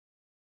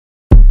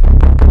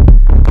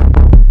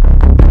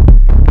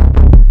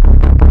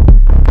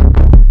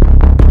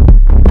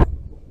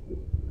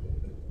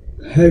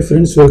Hi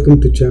friends,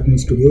 welcome to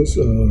Japanese Studios.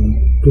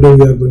 Today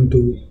we are going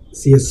to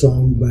see a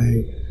song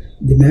by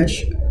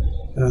Dimash.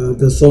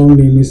 The song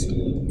name is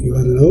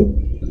Your Love.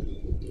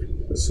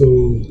 So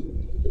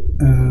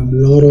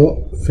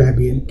Lara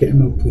Fabian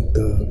came up with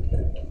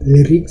the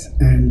lyrics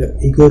and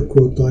Igor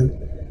Krotoy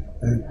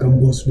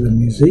composed the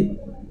music.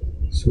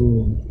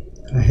 So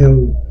I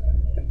have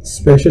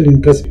special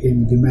interest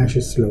in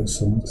Dimash's love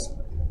songs.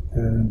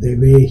 The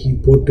way he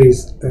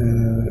portrays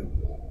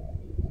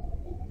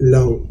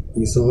love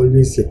is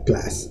always a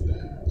class.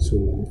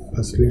 So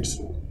first let's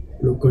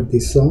look at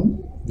this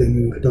song, then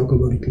we will talk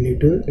about it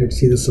later. Let's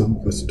see the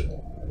song first.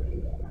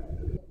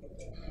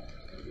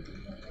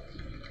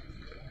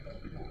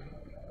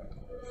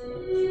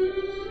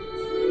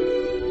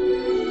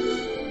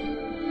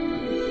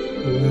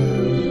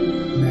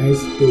 Wow,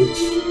 nice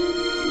pitch.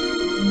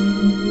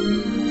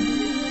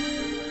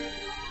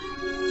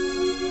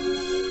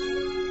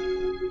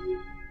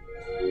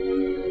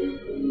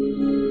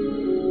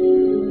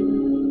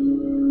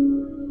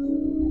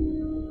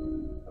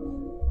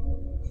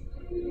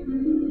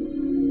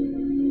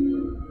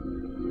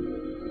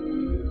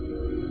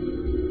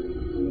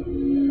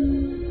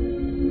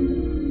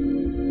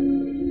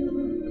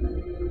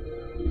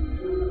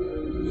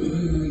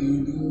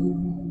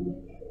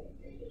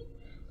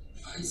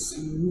 I see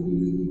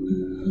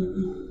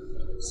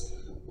us.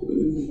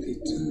 Where were the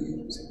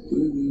times?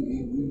 Where we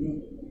were?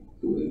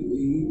 Where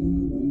we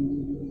were?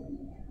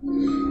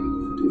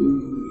 Do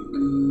you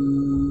recall?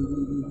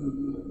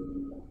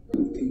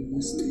 Nothing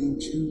was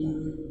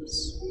dangerous.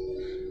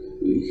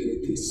 We had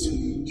this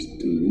strange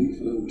to leave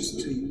our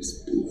streams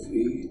to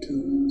feed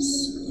our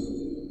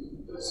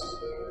souls.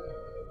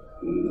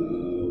 Now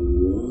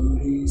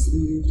what is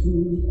left of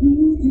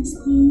what is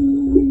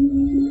love?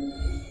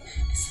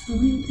 It's hard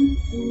to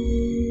pay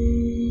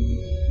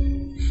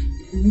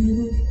that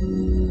I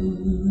find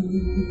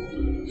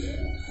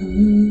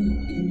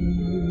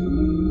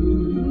against.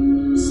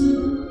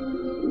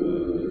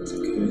 What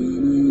can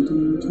I do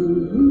to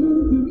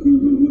love again?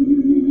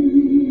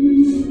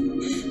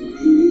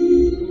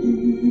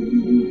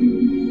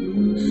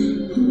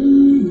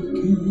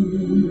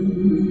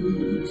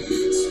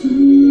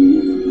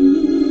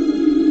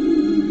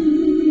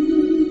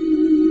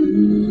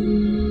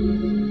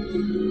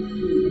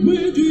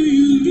 Where do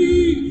you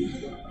live?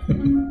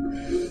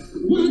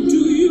 What do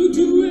you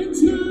do at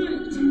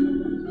night?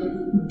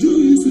 Do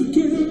you still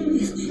care?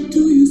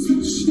 Do you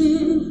still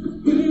share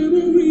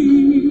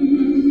memories?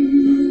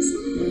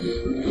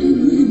 And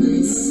when I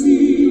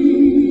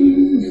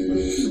sing,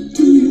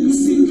 do you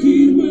still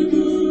hear my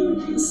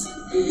voice?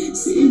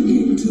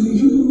 Singing to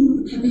you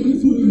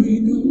every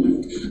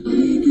note I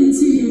can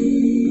see.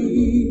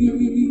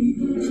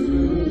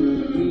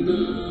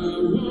 Now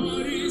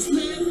what is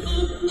left of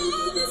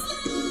all this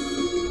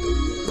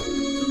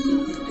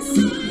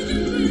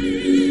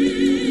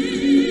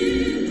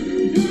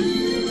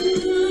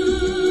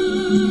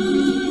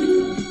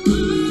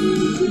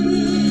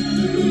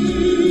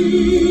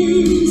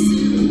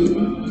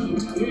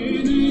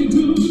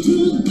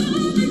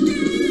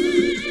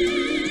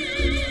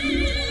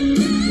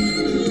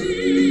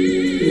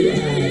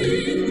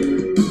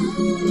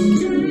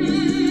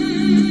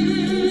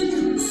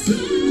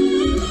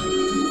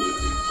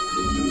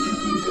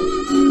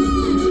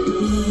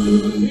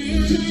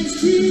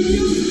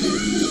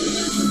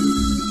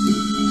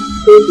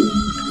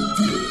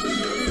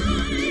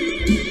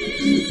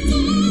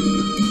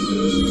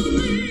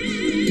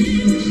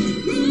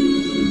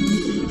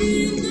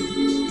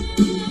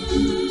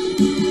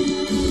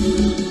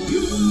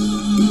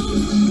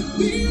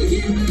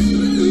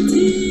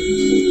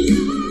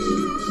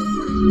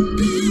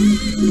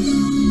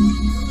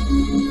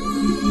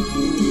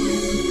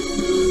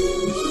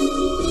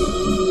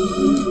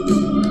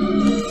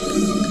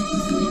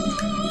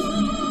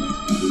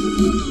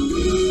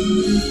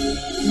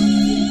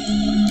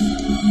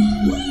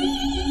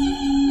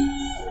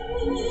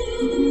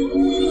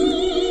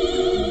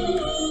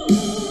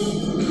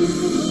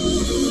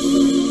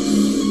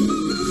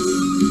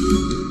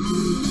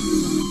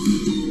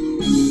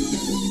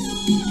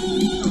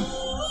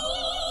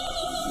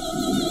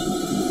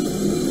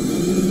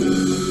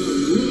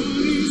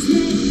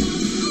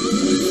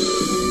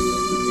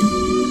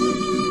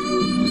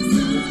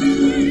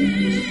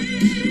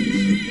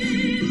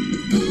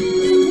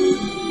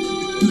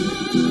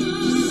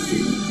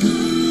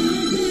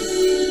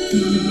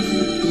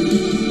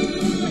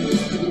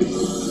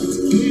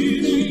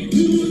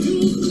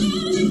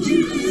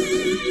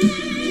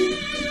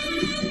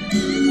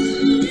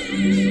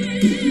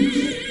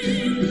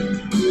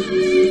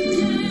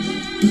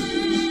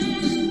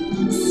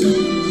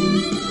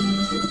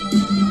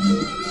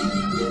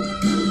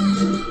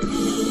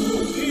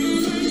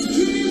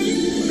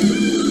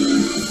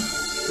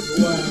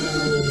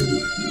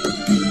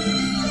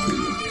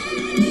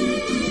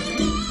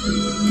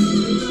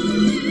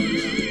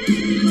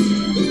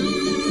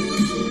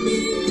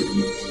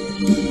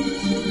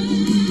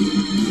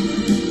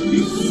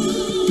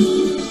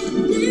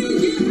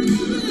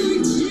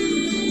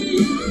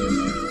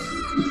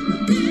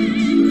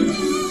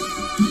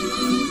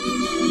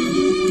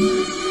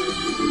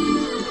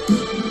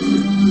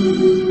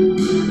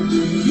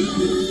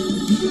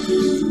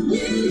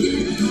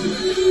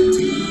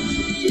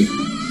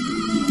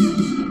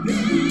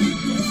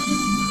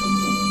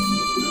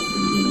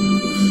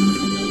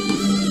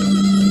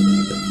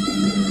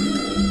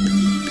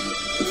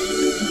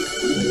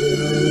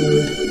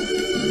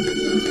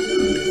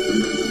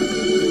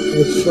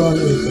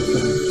extraordinary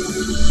performance.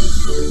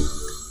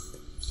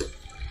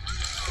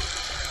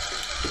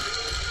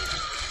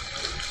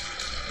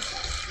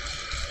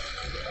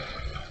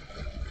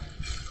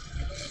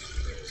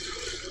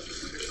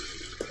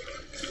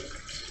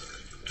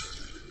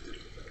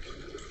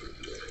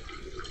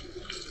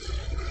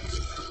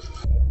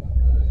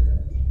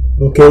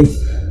 Okay,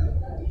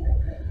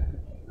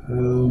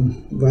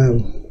 wow,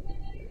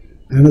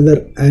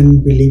 another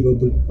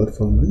unbelievable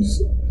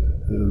performance.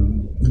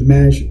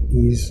 Dimash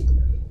is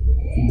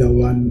the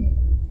one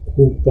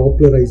who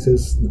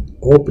popularizes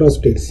opera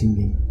style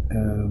singing,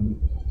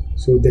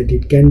 so that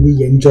it can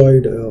be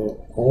enjoyed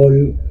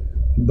all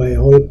by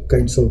all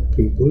kinds of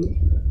people.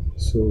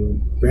 So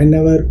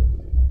whenever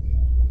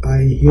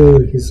I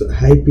hear his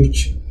high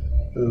pitch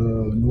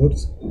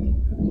notes,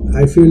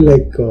 I feel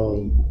like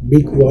a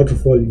big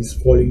waterfall is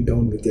falling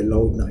down with a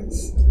loud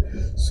noise.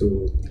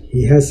 So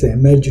he has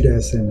emerged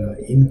as an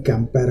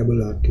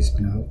incomparable artist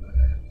now.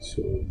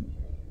 So,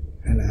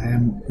 and I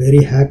am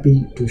very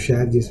happy to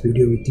share this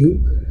video with you.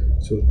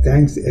 So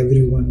thanks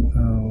everyone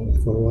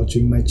for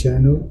watching my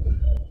channel.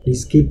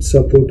 Please keep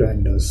support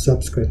and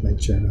subscribe my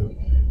channel.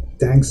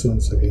 Thanks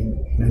once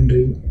again.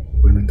 Nandri,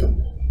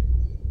 Vanakkam.